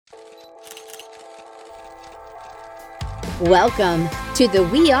Welcome to the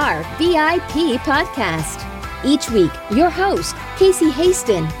We Are VIP podcast. Each week, your host, Casey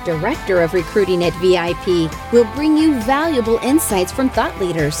Haston, Director of Recruiting at VIP, will bring you valuable insights from thought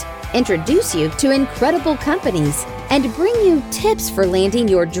leaders, introduce you to incredible companies, and bring you tips for landing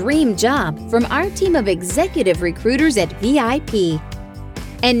your dream job from our team of executive recruiters at VIP.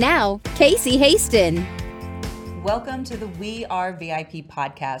 And now, Casey Haston. Welcome to the We Are VIP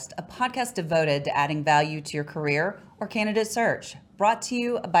podcast, a podcast devoted to adding value to your career or candidate search, brought to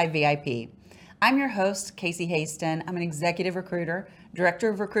you by VIP. I'm your host, Casey Haston. I'm an executive recruiter, director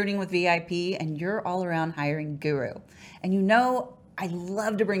of recruiting with VIP, and your all-around hiring guru. And you know, I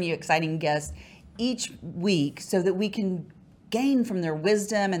love to bring you exciting guests each week so that we can gain from their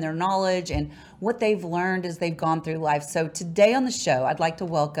wisdom and their knowledge and what they've learned as they've gone through life. So today on the show, I'd like to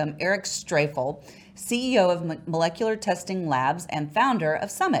welcome Eric Strafel, CEO of Molecular Testing Labs and founder of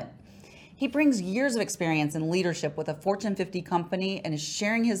SUMMi7. He brings years of experience in leadership with a Fortune 50 company and is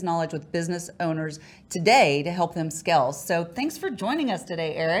sharing his knowledge with business owners today to help them scale. So thanks for joining us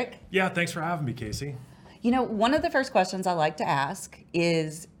today, Eric. Yeah, thanks for having me, Casey. You know, one of the first questions I like to ask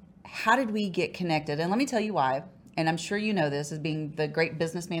is, how did we get connected? And let me tell you why. And I'm sure you know this, as being the great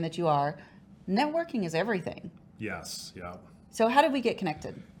businessman that you are. Networking is everything. Yes, yeah. So how did we get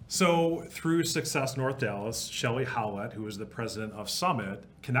connected? So through Success North Dallas, Shelley Howlett, who was the president of SUMMi7,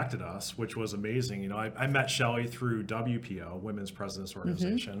 connected us, which was amazing. You know, I met Shelley through WPO, Women's Presidents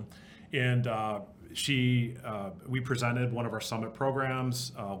Organization, and we presented one of our SUMMi7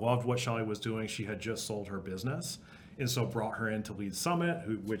 programs, loved what Shelley was doing. She had just sold her business, and so brought her in to lead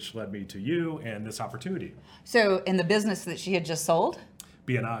SUMMi7, which led me to you and this opportunity. So in the business that she had just sold?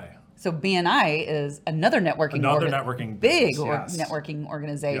 BNI. So BNI is another networking big business, yes. Networking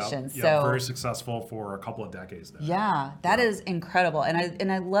organization. Yep, so very successful for a couple of decades now. Yeah, that is incredible.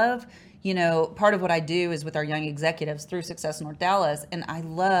 And I love, you know, part of what I do is with our young executives through Success North Dallas, and I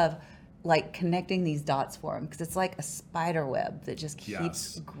love like connecting these dots for them because it's like a spider web that just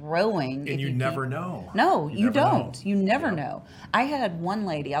keeps growing. And you never know. No, you don't. Know. You never know. I had one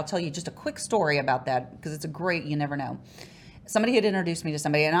lady, I'll tell you just a quick story about that because it's a great, you never know. Somebody had introduced me to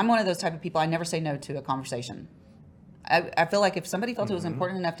somebody, and I'm one of those type of people, I never say no to a conversation. I feel like if somebody felt it was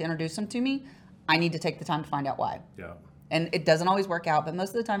important enough to introduce them to me, I need to take the time to find out why. Yeah. And it doesn't always work out, but most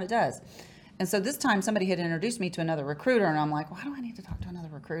of the time it does. And so this time somebody had introduced me to another recruiter, and I'm like, why do I need to talk to another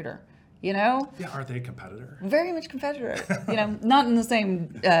recruiter? You know? Yeah, are they a competitor? Very much competitor. You know, not in the same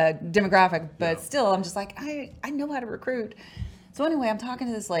demographic, but still, I'm just like, I know how to recruit. So anyway, I'm talking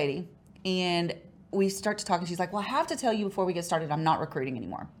to this lady, and we start to talk, and she's like, well, I have to tell you before we get started, I'm not recruiting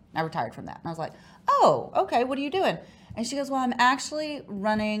anymore. I retired from that. And I was like, oh, okay, what are you doing? And she goes, well, I'm actually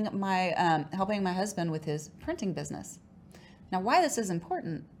running my, helping my husband with his printing business. Now, why this is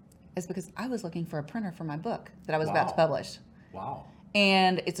important is because I was looking for a printer for my book that I was about to publish. Wow.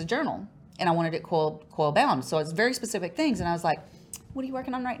 And it's a journal, and I wanted it coil bound. So it's very specific things. And I was like, what are you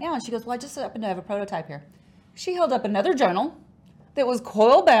working on right now? And she goes, well, I just happen to have a prototype here. She held up another journal that was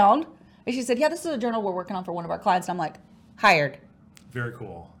coil bound. And she said, yeah, this is a journal we're working on for one of our clients. And I'm like, hired. Very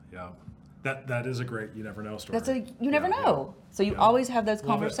cool. Yeah. That is a great you never know story. You never know. So you always have those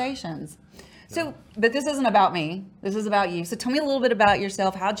conversations. So, but this isn't about me. This is about you. So tell me a little bit about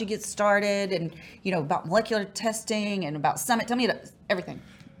yourself. How'd you get started? And, you know, about molecular testing and about SUMMi7. Tell me everything.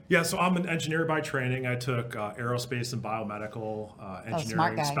 Yeah, so I'm an engineer by training. I took aerospace and biomedical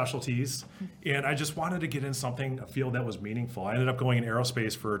engineering specialties, and I just wanted to get in a field that was meaningful. I ended up going in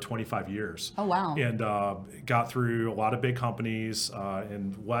aerospace for 25 years. Oh, wow. And got through a lot of big companies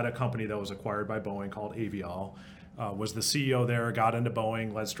and led a company that was acquired by Boeing called AVL. Was the CEO there, got into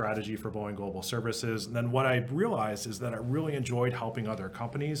Boeing, led strategy for Boeing Global Services. And then what I realized is that I really enjoyed helping other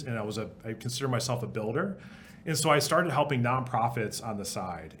companies, and I consider myself a builder. And so I started helping nonprofits on the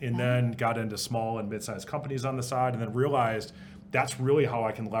side, and then got into small and mid-sized companies on the side, and then realized that's really how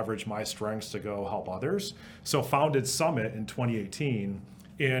I can leverage my strengths to go help others. So founded SUMMi7 in 2018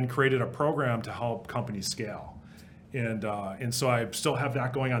 and created a program to help companies scale. And so I still have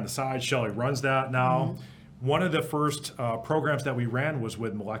that going on the side. Shelley runs that now. One of the first programs that we ran was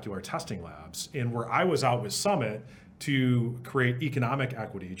with Molecular Testing Labs, and where I was out with SUMMi7 to create economic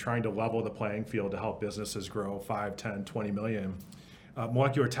equity, trying to level the playing field to help businesses grow 5, 10, 20 million.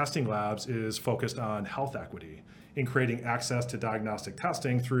 Molecular Testing Labs is focused on health equity in creating access to diagnostic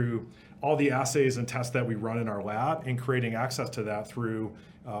testing through all the assays and tests that we run in our lab, and creating access to that through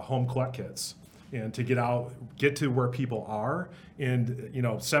home collect kits. And to get to where people are, and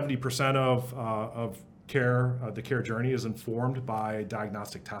 70% of care, the care journey is informed by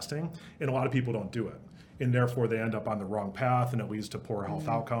diagnostic testing, and a lot of people don't do it. and therefore they end up on the wrong path, and it leads to poor health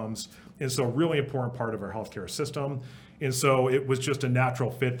outcomes. And so a really important part of our healthcare system. And so it was just a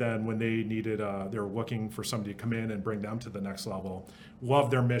natural fit then when they needed, they were looking for somebody to come in and bring them to the next level. Love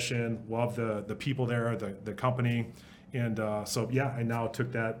their mission, love the people there, the company. And so, yeah, I now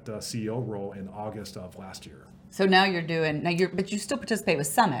took that CEO role in August of last year. So now but you still participate with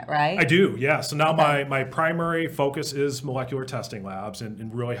SUMMi7, right? I do, yeah. So now my primary focus is molecular testing labs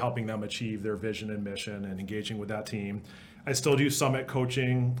and really helping them achieve their vision and mission and engaging with that team. I still do SUMMi7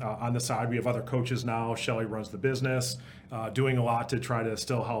 coaching on the side. We have other coaches now. Shelly runs the business, doing a lot to try to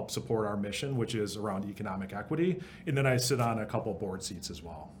still help support our mission, which is around economic equity. And then I sit on a couple board seats as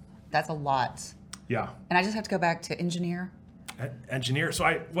well. That's a lot. Yeah. And I just have to go back to engineer. Engineer.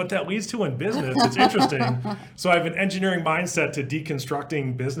 So what that leads to in business, it's interesting. So I have an engineering mindset to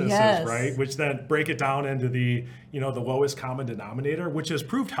deconstructing businesses, Yes. right? Which then break it down into the lowest common denominator, which has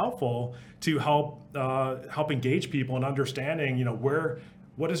proved helpful to help engage people in understanding,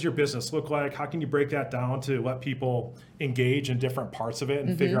 what does your business look like? How can you break that down to let people engage in different parts of it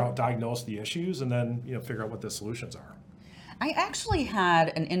and figure out, diagnose the issues, and then figure out what the solutions are. I actually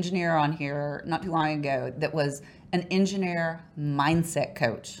had an engineer on here not too long ago that was an engineer mindset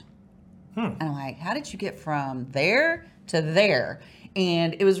coach. And I'm like, how did you get from there to there?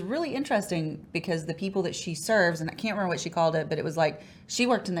 And it was really interesting because the people that she serves, and I can't remember what she called it, but it was like she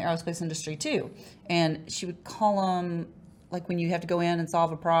worked in the aerospace industry too. And she would call them like when you have to go in and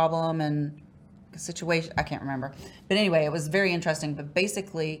solve a problem and a situation, I can't remember. But anyway, it was very interesting. But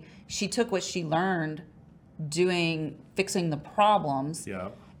basically, she took what she learned fixing the problems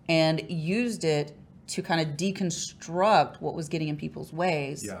and used it to kind of deconstruct what was getting in people's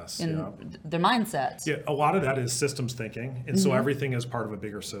ways their mindsets. Yeah, a lot of that is systems thinking. And so everything is part of a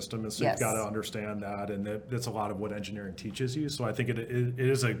bigger system. And so Yes. you've got to understand that. And that's a lot of what engineering teaches you. So I think it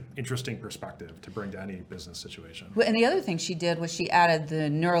is an interesting perspective to bring to any business situation. And the other thing she did was she added the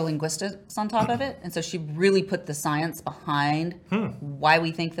neurolinguistics on top of it. And so she really put the science behind why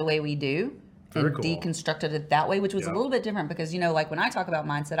we think the way we do. Very and cool. deconstructed it that way, which was a little bit different because, like when I talk about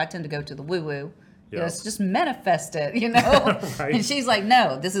mindset, I tend to go to the woo-woo. It's just manifest it, Right. And she's like,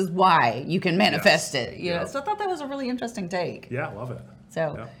 no, this is why you can manifest it. Yeah. So I thought that was a really interesting take. Yeah, I love it.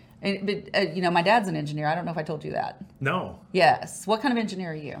 So, but my dad's an engineer. I don't know if I told you that. No. Yes. What kind of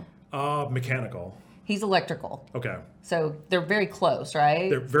engineer are you? Mechanical. He's electrical. Okay. So they're very close, right?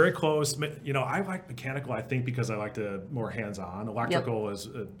 They're very close. I like mechanical, I think, because I like to more hands-on. Electrical is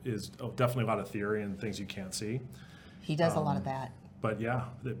definitely a lot of theory and things you can't see. He does a lot of that. But yeah,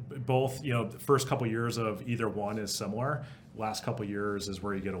 both, the first couple of years of either one is similar. Last couple of years is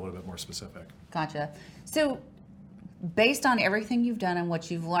where you get a little bit more specific. Gotcha. So based on everything you've done and what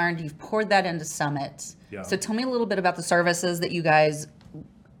you've learned, you've poured that into SUMMi7. Yeah. So tell me a little bit about the services that you guys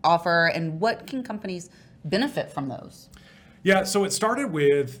offer and what can companies benefit from those? Yeah, so it started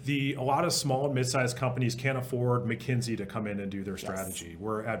with a lot of small and mid-sized companies can't afford McKinsey to come in and do their strategy.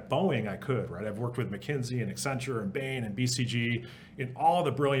 Where at Boeing, I could, right? I've worked with McKinsey and Accenture and Bain and BCG and all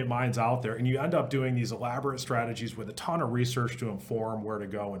the brilliant minds out there. And you end up doing these elaborate strategies with a ton of research to inform where to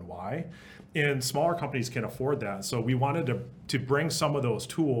go and why. And smaller companies can't afford that. So we wanted to bring some of those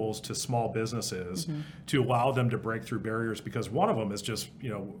tools to small businesses to allow them to break through barriers, because one of them is just,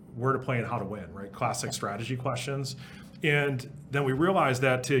 where to play and how to win, right? Classic strategy questions. And then we realized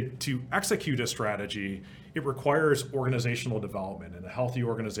that to execute a strategy, it requires organizational development and a healthy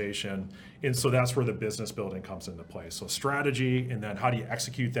organization. And so that's where the business building comes into play. So strategy, and then how do you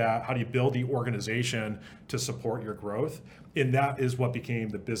execute that? How do you build the organization to support your growth? And that is what became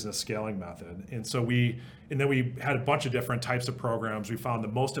the business scaling method. And so we had a bunch of different types of programs. We found the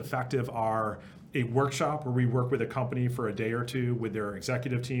most effective are a workshop where we work with a company for a day or two with their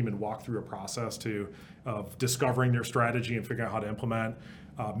executive team and walk through a process of discovering their strategy and figuring out how to implement.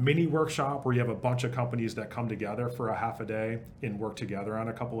 Mini workshop where you have a bunch of companies that come together for a half a day and work together on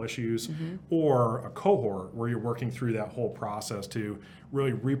a couple issues, or a cohort where you're working through that whole process to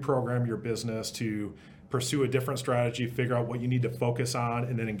really reprogram your business to pursue a different strategy, figure out what you need to focus on,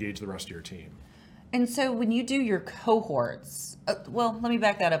 and then engage the rest of your team. And so when you do your cohorts, well, let me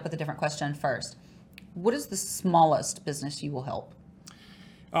back that up with a different question first. What is the smallest business you will help?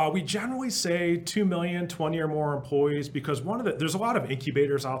 We generally say 2 million, 20 or more employees, because there's a lot of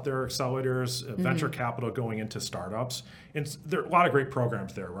incubators out there, accelerators, venture capital going into startups. And there are a lot of great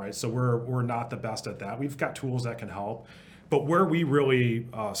programs there, right? So we're not the best at that. We've got tools that can help. But where we really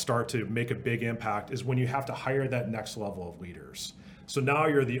start to make a big impact is when you have to hire that next level of leaders. So now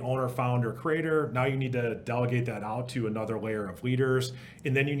you're the owner, founder, creator. Now you need to delegate that out to another layer of leaders.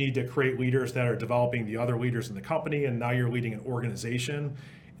 And then you need to create leaders that are developing the other leaders in the company. And now you're leading an organization.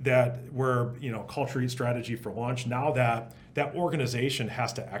 that where, culture eats strategy for lunch. Now that organization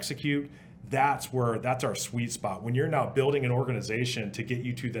has to execute, that's our sweet spot. When you're now building an organization to get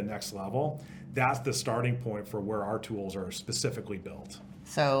you to the next level, that's the starting point for where our tools are specifically built.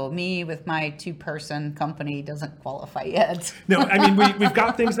 So me with my 2-person company doesn't qualify yet. No, I mean, we've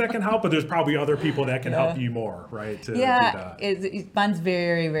got things that can help, but there's probably other people that can help you more, right? To do that. Mine's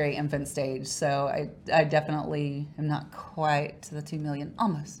very, very infant stage. So I definitely am not quite to the 2 million,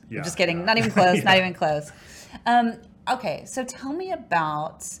 almost. I'm just kidding. Not even close, not even close. Okay, so tell me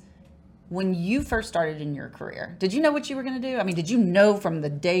about when you first started in your career. Did you know what you were going to do? I mean, did you know from the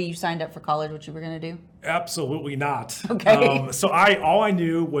day you signed up for college what you were going to do? Absolutely not. Okay. So all I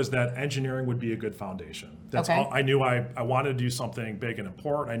knew was that engineering would be a good foundation. That's all I knew. I wanted to do something big and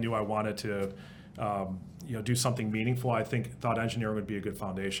important. I knew I wanted to do something meaningful. I thought engineering would be a good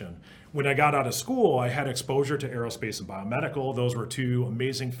foundation. When I got out of school, I had exposure to aerospace and biomedical. Those were 2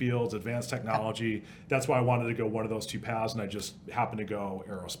 amazing fields, advanced technology. That's why I wanted to go one of those 2 paths, and I just happened to go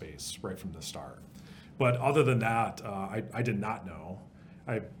aerospace right from the start. But other than that, I did not know.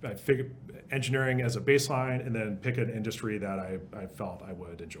 I figured engineering as a baseline, and then pick an industry that I felt I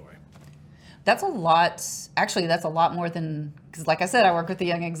would enjoy. That's a lot. Actually, that's a lot more than, because like I said, I work with the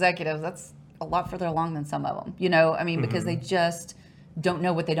young executives. That's a lot further along than some of them, because they just don't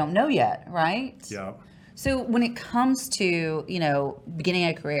know what they don't know yet, right? Yeah. So when it comes to, beginning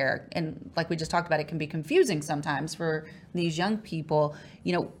a career, and like we just talked about, it can be confusing sometimes for these young people,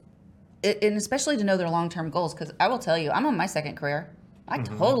 and especially to know their long-term goals, because I will tell you, I'm on my 2nd career. I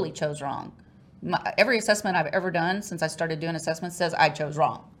totally chose wrong. Every assessment I've ever done since I started doing assessments says I chose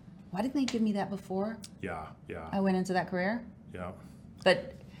wrong. Why didn't they give me that before? Yeah. I went into that career. Yeah.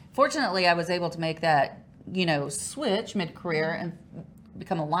 But fortunately, I was able to make that, switch mid-career and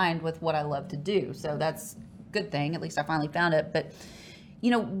become aligned with what I love to do. So that's a good thing. At least I finally found it. But,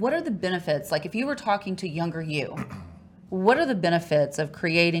 what are the benefits? Like if you were talking to younger you, what are the benefits of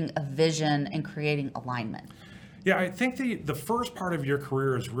creating a vision and creating alignment? Yeah, I think the first part of your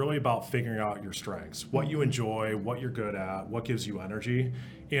career is really about figuring out your strengths, what you enjoy, what you're good at, what gives you energy.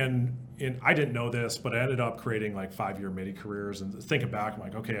 And I didn't know this, but I ended up creating like 5-year mini careers. And thinking back, I'm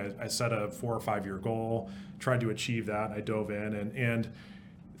like, okay, I set a 4 or 5 year goal, tried to achieve that, and I dove in. And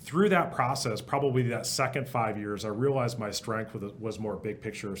through that process, probably that second 5 years, I realized my strength was more big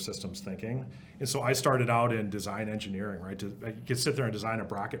picture systems thinking. And so I started out in design engineering, right? I could sit there and design a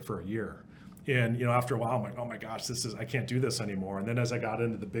bracket for a year. And after a while, I'm like, oh my gosh, I can't do this anymore. And then as I got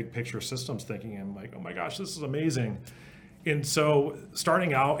into the big picture systems thinking, I'm like, oh my gosh, this is amazing. And so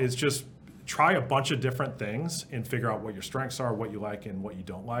starting out is just try a bunch of different things and figure out what your strengths are, what you like and what you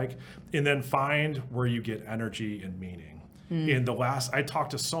don't like, and then find where you get energy and meaning. In I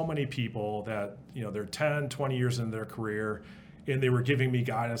talked to so many people that, they're 10, 20 years into their career, and they were giving me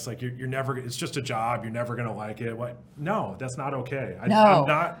guidance like, you're never, it's just a job, you're never going to like it. What? No, that's not okay. I'm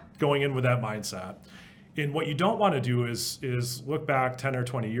not going in with that mindset. And what you don't want to do is look back 10 or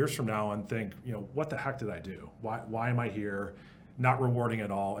 20 years from now and think, what the heck did I do? Why am I here? Not rewarding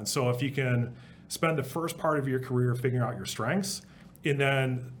at all. And so if you can spend the first part of your career figuring out your strengths, and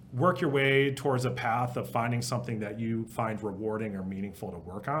then work your way towards a path of finding something that you find rewarding or meaningful to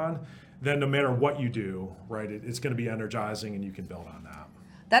work on, then no matter what you do, right, it's going to be energizing and you can build on that.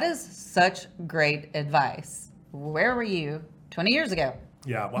 That is such great advice. Where were you 20 years ago?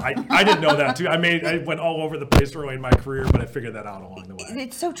 Yeah, well, I didn't know that too. I went all over the place early in my career, but I figured that out along the way.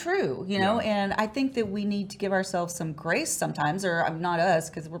 It's so true, and I think that we need to give ourselves some grace sometimes, or not us,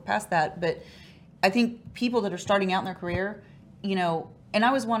 because we're past that, but I think people that are starting out in their career, and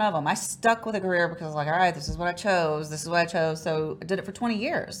I was one of them. I stuck with a career because I was like, all right, this is what I chose. So I did it for 20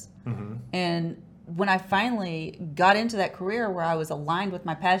 years. Mm-hmm. And when I finally got into that career where I was aligned with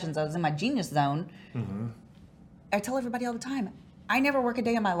my passions, I was in my genius zone, mm-hmm. I tell everybody all the time, I never work a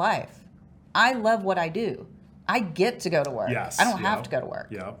day in my life. I love what I do. I get to go to work. Yes. I don't have to go to work.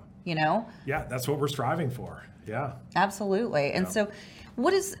 Yeah. Yeah, that's what we're striving for. Yeah. Absolutely. And so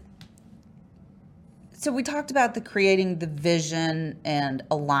so we talked about creating the vision and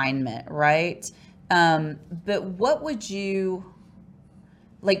alignment, right? But what would you,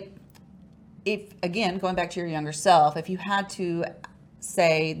 if, again, going back to your younger self, if you had to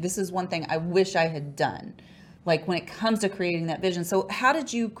say, this is one thing I wish I had done, when it comes to creating that vision. So how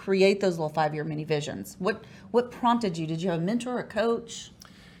did you create those little 5-year mini visions? What prompted you? Did you have a mentor, a coach?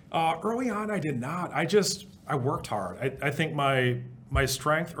 Early on, I did not. I worked hard. I think my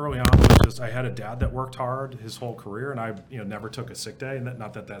strength early on was just I had a dad that worked hard his whole career, and I never took a sick day. And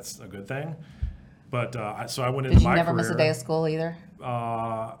not that that's a good thing, but so I went into my career. Did you never miss a day of school either?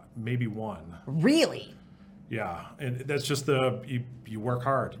 Maybe one. Really? Yeah, and that's just you work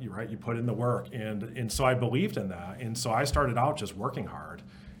hard, you put in the work, and so I believed in that, and so I started out just working hard,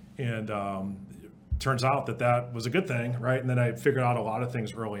 and turns out that was a good thing, right? And then I figured out a lot of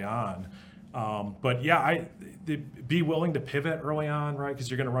things early on, but yeah, be willing to pivot early on, right? Because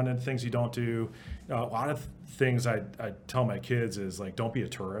you're going to run into things you don't do. A lot of things I tell my kids is like, don't be a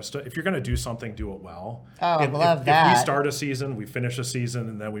tourist. If you're going to do something, do it well. Oh, I love that. If we start a season, we finish a season,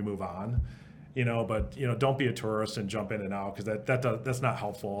 and then we move on. But don't be a tourist and jump in and out, because that's not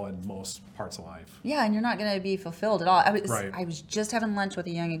helpful in most parts of life. Yeah, and you're not going to be fulfilled at all. Right. I was just having lunch with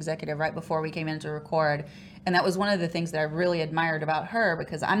a young executive right before we came in to record, and that was one of the things that I really admired about her,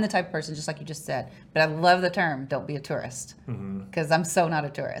 because I'm the type of person, just like you just said, but I love the term, don't be a tourist, because I'm so not a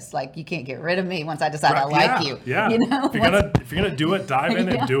tourist. Like, you can't get rid of me once I decide I like you. Yeah. If you're gonna do it, dive in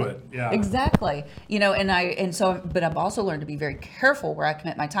and do it. Yeah. Exactly. But I've also learned to be very careful where I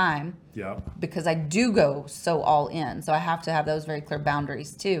commit my time. Yeah. Because I do go so all in. So I have to have those very clear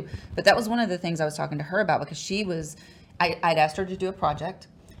boundaries too. But that was one of the things I was talking to her about, because I'd asked her to do a project,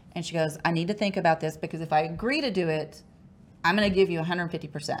 and she goes, I need to think about this, because if I agree to do it, I'm going to give you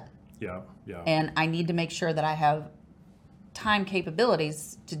 150%. Yeah. Yeah. And I need to make sure that I have time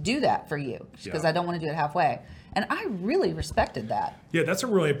capabilities to do that for you, because I don't want to do it halfway. And I really respected that. Yeah, that's a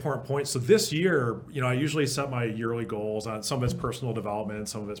really important point. So this year, I usually set my yearly goals on some of it's personal development,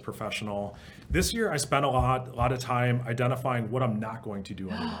 some of it's professional. This year, I spent a lot of time identifying what I'm not going to do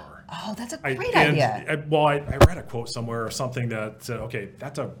anymore. Oh, that's a great idea. I read a quote somewhere or something that said, okay,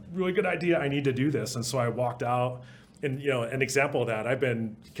 that's a really good idea. I need to do this. And so I walked out. And, an example of that, I've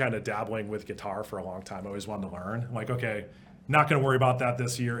been kind of dabbling with guitar for a long time. I always wanted to learn. I'm like, okay, not going to worry about that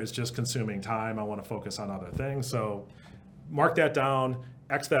this year. It's just consuming time. I want to focus on other things. So mark that down,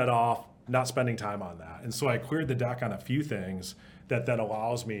 X that off, not spending time on that. And so I cleared the deck on a few things that then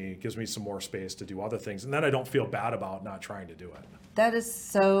gives me some more space to do other things. And then I don't feel bad about not trying to do it. That is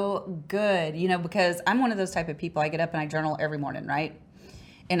so good, because I'm one of those type of people. I get up and I journal every morning, right?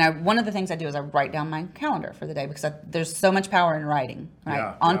 And one of the things I do is I write down my calendar for the day, because there's so much power in writing,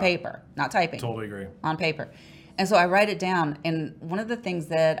 right? On paper, not typing. Totally agree. On paper. And so I write it down. And one of the things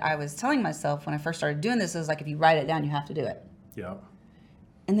that I was telling myself when I first started doing this is, like, if you write it down, you have to do it. Yeah.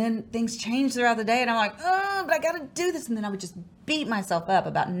 And then things change throughout the day, and I'm like, oh, but I got to do this. And then I would just beat myself up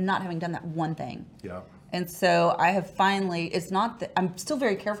about not having done that one thing. Yeah. And so I have finally, it's not that, I'm still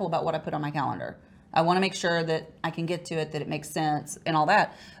very careful about what I put on my calendar. I want to make sure that I can get to it, that it makes sense and all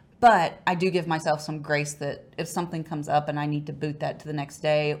that. But I do give myself some grace that if something comes up and I need to boot that to the next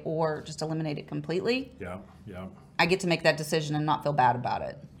day or just eliminate it completely, I get to make that decision and not feel bad about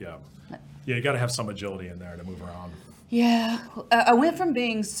it. Yeah, you got to have some agility in there to move around. Yeah, I went from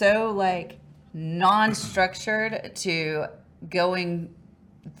being so non-structured to going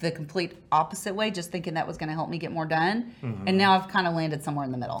the complete opposite way, just thinking that was going to help me get more done. Mm-hmm. And now I've kind of landed somewhere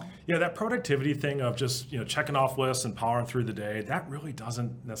in the middle. Yeah, that productivity thing of just, checking off lists and powering through the day, that really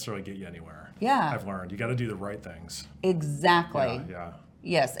doesn't necessarily get you anywhere. Yeah. I've learned. You got to do the right things. Exactly. Yeah.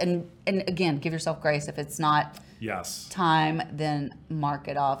 Yes. And again, give yourself grace. If it's not time, then mark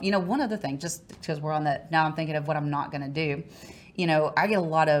it off. One other thing, just because we're on that, now I'm thinking of what I'm not going to do. I get a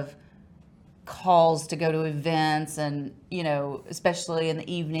lot of calls to go to events and, especially in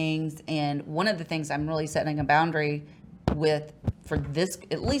the evenings. And one of the things I'm really setting a boundary with for this,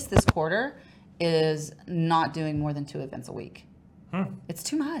 at least this quarter, is not doing more than 2 events a week. It's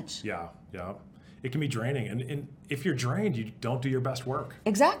too much. Yeah. It can be draining. And if you're drained, you don't do your best work.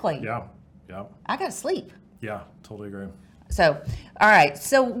 Exactly. Yeah. I got to sleep. Yeah, totally agree. So, all right.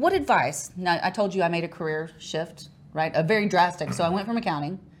 So what advice? Now, I told you I made a career shift, right? A very drastic. So I went from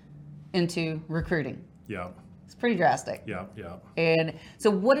accounting into recruiting. Yeah. It's pretty drastic. Yeah. And so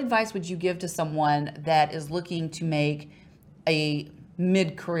what advice would you give to someone that is looking to make a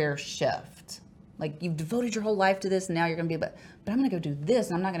mid-career shift? Like, you've devoted your whole life to this, and now you're going to be, but I'm going to go do this,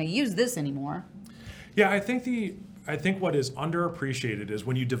 and I'm not going to use this anymore. Yeah, I think what is underappreciated is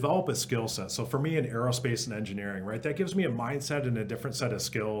when you develop a skill set. So for me in aerospace and engineering, right, that gives me a mindset and a different set of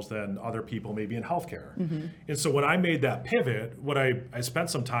skills than other people maybe in healthcare. Mm-hmm. And so when I made that pivot, I spent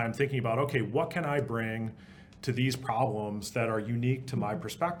some time thinking about, okay, what can I bring to these problems that are unique to my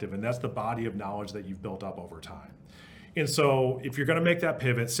perspective? And that's the body of knowledge that you've built up over time. And so if you're going to make that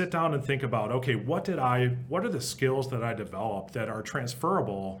pivot, sit down and think about, okay, what are the skills that I developed that are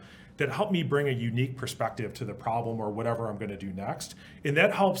transferable, that help me bring a unique perspective to the problem or whatever I'm going to do next. And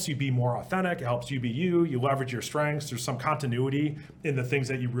that helps you be more authentic. It helps you be you leverage your strengths. There's some continuity in the things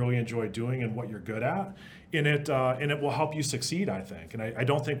that you really enjoy doing and what you're good at. And it will help you succeed, I think. And I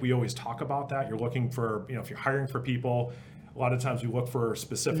don't think we always talk about that. You're looking for, if you're hiring for people, A lot of times we look for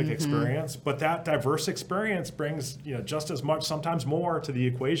specific experience, but that diverse experience brings, just as much, sometimes more to the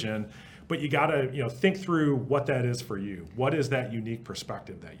equation. But you got to, think through what that is for you. What is that unique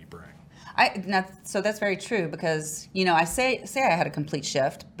perspective that you bring? So that's very true because, I say I had a complete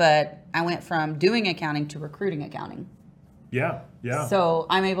shift, but I went from doing accounting to recruiting accounting. Yeah. So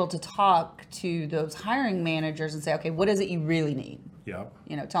I'm able to talk to those hiring managers and say, okay, what is it you really need? Yeah.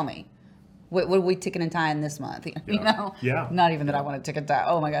 Tell me. What are we ticking and tying this month? Yeah. Not even that I want to tick and tie.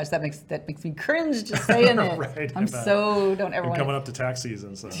 Oh my gosh, that makes me cringe just saying it. Right. Don't ever want coming up to tax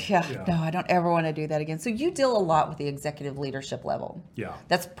season. So no, I don't ever want to do that again. So you deal a lot with the executive leadership level. Yeah.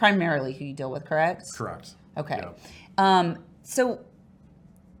 That's primarily who you deal with, correct? Correct. Okay. Yeah. So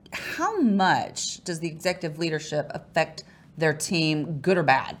how much does the executive leadership affect their team, good or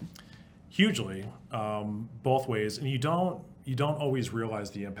bad? Hugely, both ways, and you don't always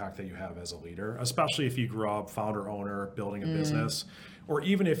realize the impact that you have as a leader, especially if you grew up founder owner building a business, or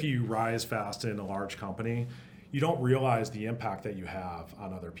even if you rise fast in a large company, you don't realize the impact that you have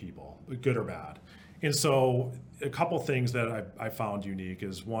on other people, good or bad. And so a couple things that I found unique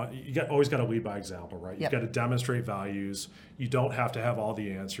is one, always got to lead by example, right? You've got to demonstrate values. You don't have to have all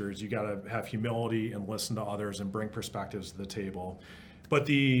the answers. You got to have humility and listen to others and bring perspectives to the table. But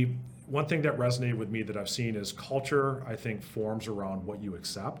the one thing that resonated with me that I've seen is culture, I think, forms around what you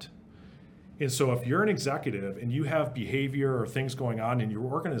accept. And so if you're an executive and you have behavior or things going on in your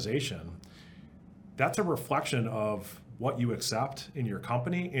organization, that's a reflection of what you accept in your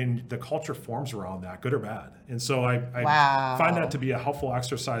company, and the culture forms around that, good or bad. And so I find that to be a helpful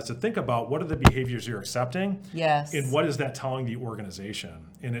exercise to think about what are the behaviors you're accepting, yes, and what is that telling the organization.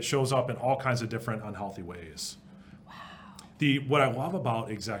 And it shows up in all kinds of different unhealthy ways. What I love about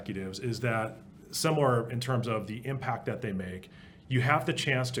executives is that, similar in terms of the impact that they make, you have the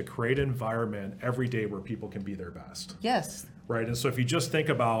chance to create an environment every day where people can be their best. Yes. Right. And so if you just think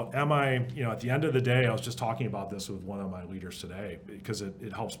about, at the end of the day, I was just talking about this with one of my leaders today because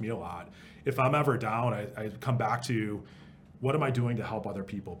it helps me a lot. If I'm ever down, I come back to what am I doing to help other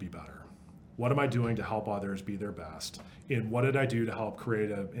people be better? What am I doing to help others be their best? And what did I do to help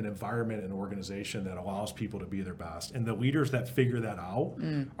create an environment, an organization that allows people to be their best? And the leaders that figure that out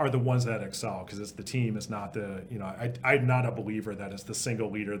are the ones that excel, because it's the team. It's not I'm not a believer that it's the single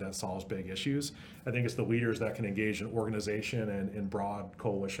leader that solves big issues. I think it's the leaders that can engage in organization and in broad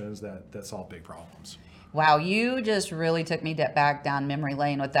coalitions that solve big problems. Wow, you just really took me back down memory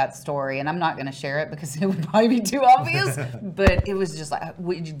lane with that story, and I'm not going to share it because it would probably be too obvious, but it was just like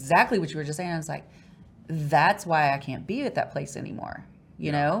exactly what you were just saying. I was like, that's why I can't be at that place anymore,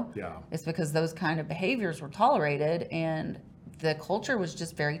 you know? Yeah. It's because those kind of behaviors were tolerated, and the culture was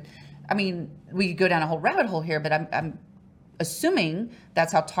just we could go down a whole rabbit hole here, but I'm assuming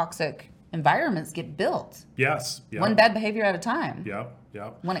that's how toxic environments get built. Yes. Yep. One bad behavior at a time. Yep.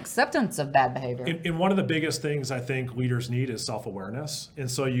 One acceptance of bad behavior. And one of the biggest things I think leaders need is self-awareness.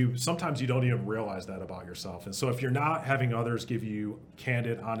 And so sometimes you don't even realize that about yourself. And so if you're not having others give you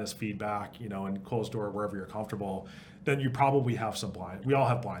candid, honest feedback, and closed door wherever you're comfortable, then you probably have we all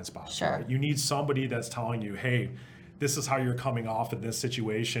have blind spots. Sure. Right? You need somebody that's telling you, hey, this is how you're coming off in this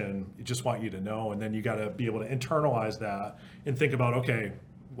situation. I just want you to know. And then you got to be able to internalize that and think about, okay,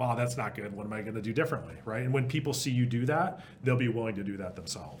 wow, that's not good. What am I going to do differently, right? And when people see you do that, they'll be willing to do that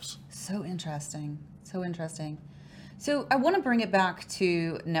themselves. So interesting. So I want to bring it back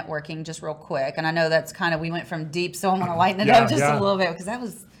to networking just real quick. And I know that's we went from deep, so I'm going to lighten it up just a little bit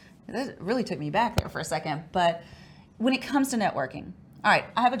because that really took me back there for a second. But when it comes to networking, all right,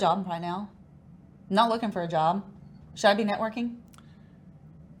 I have a job right now. Not looking for a job. Should I be networking?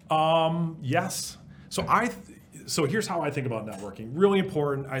 Yes. So here's how I think about networking. Really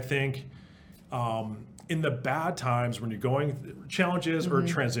important, I think, in the bad times when you're going challenges or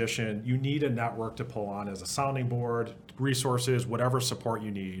transition, you need a network to pull on as a sounding board, resources, whatever support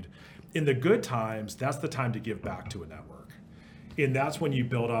you need. In the good times, that's the time to give back to a network. And that's when you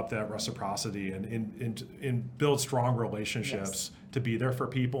build up that reciprocity and build strong relationships to be there for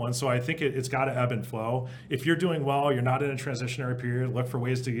people. And so I think it's got to ebb and flow. If you're doing well, you're not in a transitionary period, look for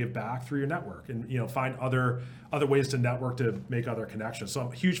ways to give back through your network and find other ways to network to make other connections. So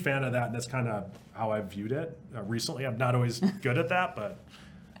I'm a huge fan of that, and that's kind of how I've viewed it recently. I'm not always good at that, but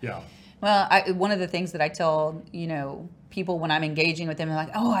yeah. Well, one of the things that I tell, people when I'm engaging with them, they're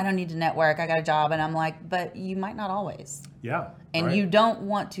like, oh, I don't need to network, I got a job. And I'm like, but you might not always. Yeah. And right. You don't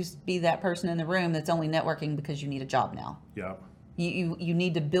want to be that person in the room that's only networking because you need a job now. Yeah. You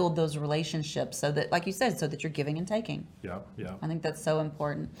need to build those relationships so that, like you said, so that you're giving and taking. Yeah. I think that's so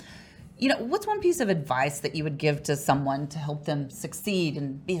important. What's one piece of advice that you would give to someone to help them succeed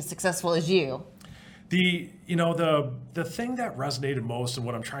and be as successful as you? The thing that resonated most and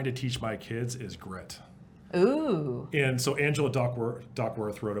what I'm trying to teach my kids is grit. Ooh. And so Angela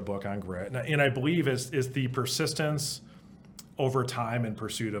Duckworth wrote a book on grit, and I believe is the persistence over time in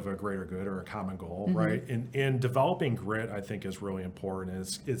pursuit of a greater good or a common goal, right? And developing grit, I think, is really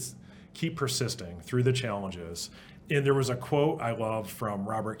important. It's keep persisting through the challenges. And there was a quote I loved from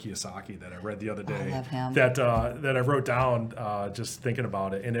Robert Kiyosaki that I read the other day. I love him. That I wrote down just thinking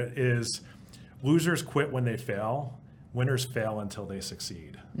about it. And it is, losers quit when they fail, winners fail until they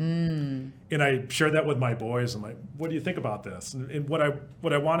succeed. And I shared that with my boys. I'm like, what do you think about this? And what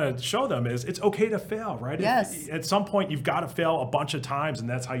I want to show them is it's okay to fail, right? Yes. At some point, you've got to fail a bunch of times, and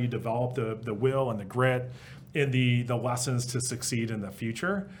that's how you develop the will and the grit and the lessons to succeed in the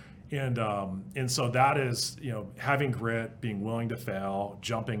future. And so that is, having grit, being willing to fail,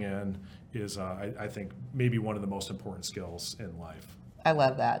 jumping in is, I think, maybe one of the most important skills in life. I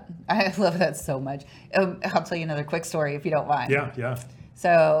love that. I love that so much. I'll tell you another quick story if you don't mind. Yeah.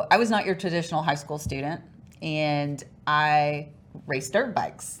 So I was not your traditional high school student, and I raced dirt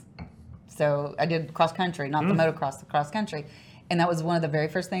bikes. So I did cross country, not the motocross, the cross country. And that was one of the very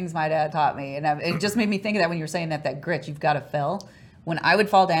first things my dad taught me. And it just made me think of that when you were saying that grit, you've got to fail. When I would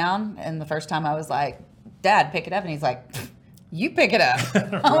fall down, and the first time I was like, Dad, pick it up. And he's like, you pick it up.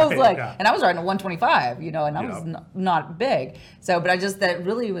 I was like, and I was riding a 125, and I was not big. So, but that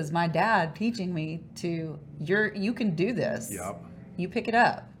really was my dad teaching me you can do this. Yep. You pick it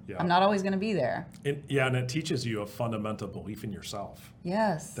up. Yep. I'm not always going to be there. And it teaches you a fundamental belief in yourself.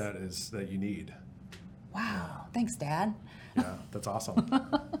 Yes. That you need. Wow. Thanks, Dad. Yeah, that's awesome.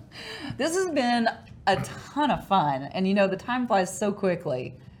 This has been a ton of fun. And the time flies so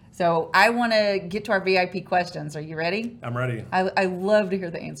quickly. So I want to get to our VIP questions. Are you ready? I'm ready. I love to hear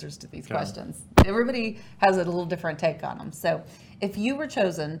the answers to these questions. Everybody has a little different take on them. So if you were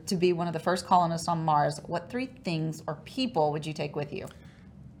chosen to be one of the first colonists on Mars, what 3 things or people would you take with you?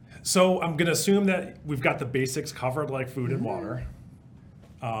 So I'm going to assume that we've got the basics covered, like food and water.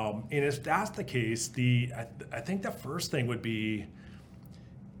 And if that's the case, I think the first thing would be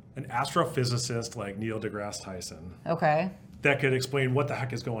an astrophysicist like Neil deGrasse Tyson. Okay. That could explain what the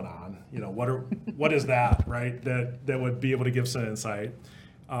heck is going on. What is that, right? That would be able to give some insight.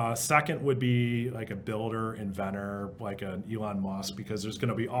 Second would be like a builder, inventor, like an Elon Musk, because there's going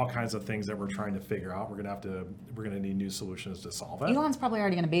to be all kinds of things that we're trying to figure out. We're going to need new solutions to solve it. Elon's probably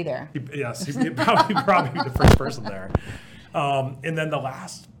already going to be there. He'd probably be the first person there. And then the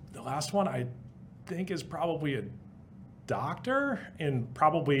last one I think is probably a doctor and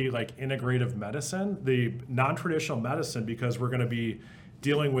probably like integrative medicine, the non-traditional medicine, because we're going to be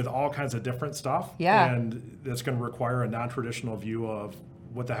dealing with all kinds of different stuff. Yeah. And that's going to require a non-traditional view of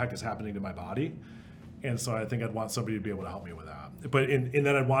what the heck is happening to my body. And so I think I'd want somebody to be able to help me with that. But and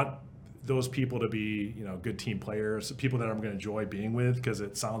then I'd want those people to be, good team players, people that I'm going to enjoy being with, because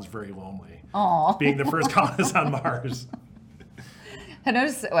it sounds very lonely. Aww. Being the first colonist on Mars. I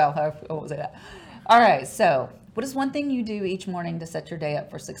noticed, what was it? All right, so what is one thing you do each morning to set your day up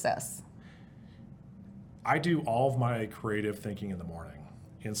for success? I do all of my creative thinking in the morning.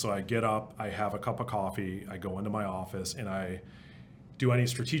 And so I get up, I have a cup of coffee, I go into my office, and I do any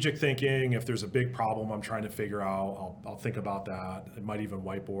strategic thinking. If there's a big problem I'm trying to figure out, I'll think about that. I might even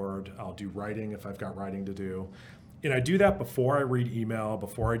whiteboard. I'll do writing if I've got writing to do. And I do that before I read email,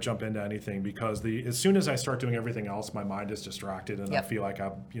 before I jump into anything, because as soon as I start doing everything else, my mind is distracted, and I feel like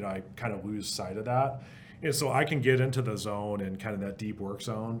I kind of lose sight of that. And so I can get into the zone and kind of that deep work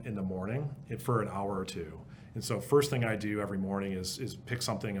zone in the morning for an hour or two. And so first thing I do every morning is pick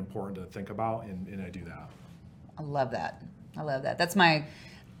something important to think about, and I do that. I love that. That's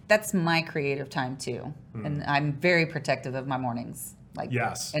my creative time too. And I'm very protective of my mornings.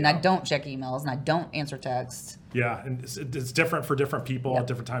 Yes. And I don't check emails, and I don't answer texts. Yeah, and it's different for different people at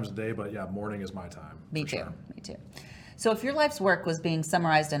different times of the day, but yeah, morning is my time. Me too. So if your life's work was being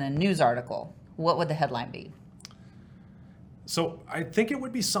summarized in a news article, what would the headline be? So I think it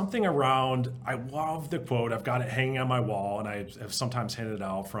would be something around, I love the quote, I've got it hanging on my wall, and I have sometimes handed it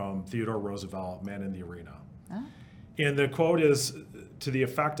out, from Theodore Roosevelt, Man in the Arena. Oh. And the quote is to the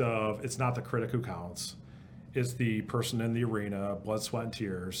effect of, it's not the critic who counts, it's the person in the arena, blood, sweat, and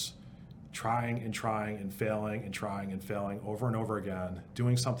tears, trying and trying and failing and trying and failing over and over again,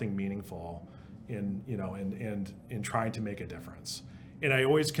 doing something meaningful in trying to make a difference. And I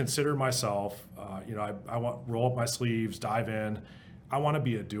always consider myself, I want roll up my sleeves, dive in. I want to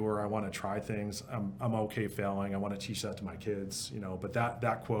be a doer. I want to try things. I'm okay failing. I want to teach that to my kids, but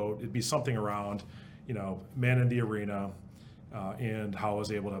that quote, it'd be something around, man in the arena, and how I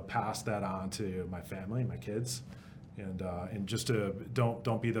was able to pass that on to my family, my kids, And just to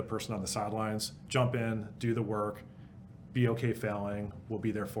don't be the person on the sidelines. Jump in, do the work, be okay failing. We'll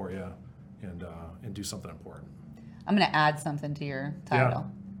be there for you, and do something important. I'm going to add something to your title.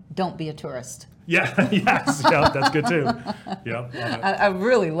 Don't be a tourist. Yeah, yes, yeah, that's good too. Yeah, I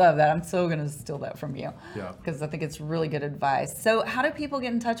really love that. I'm so going to steal that from you. Yeah, because I think it's really good advice. So how do people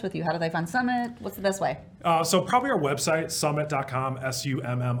get in touch with you? How do they find Summit? What's the best way? So probably our website, summit.com,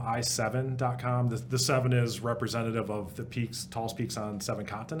 SUMMi7.com. The 7 is representative of the tallest peaks on 7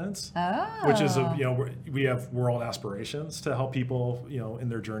 continents, which is, we have world aspirations to help people, in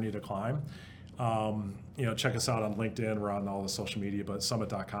their journey to climb. Check us out on LinkedIn. We're on all the social media, but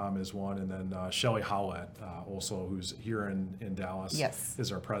summit.com is one. And then Shelly Howlett, also, who's here in Dallas,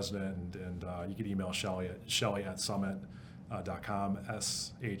 is our president. And you can email Shelly at summit.com,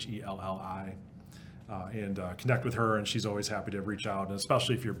 SHELLI, and connect with her. And she's always happy to reach out, and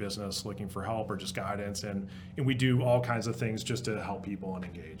especially if you're a business looking for help or just guidance. And we do all kinds of things just to help people and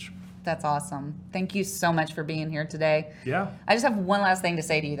engage. That's awesome. Thank you so much for being here today. Yeah. I just have one last thing to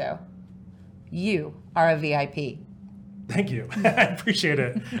say to you, though. You are a VIP. Thank you. I appreciate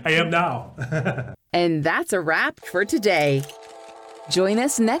it. I am now. And that's a wrap for today. Join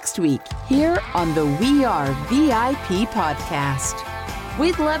us next week here on the We Are VIP podcast.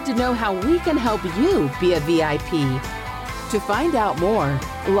 We'd love to know how we can help you be a VIP. To find out more,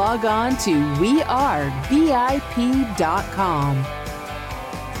 log on to wearevip.com.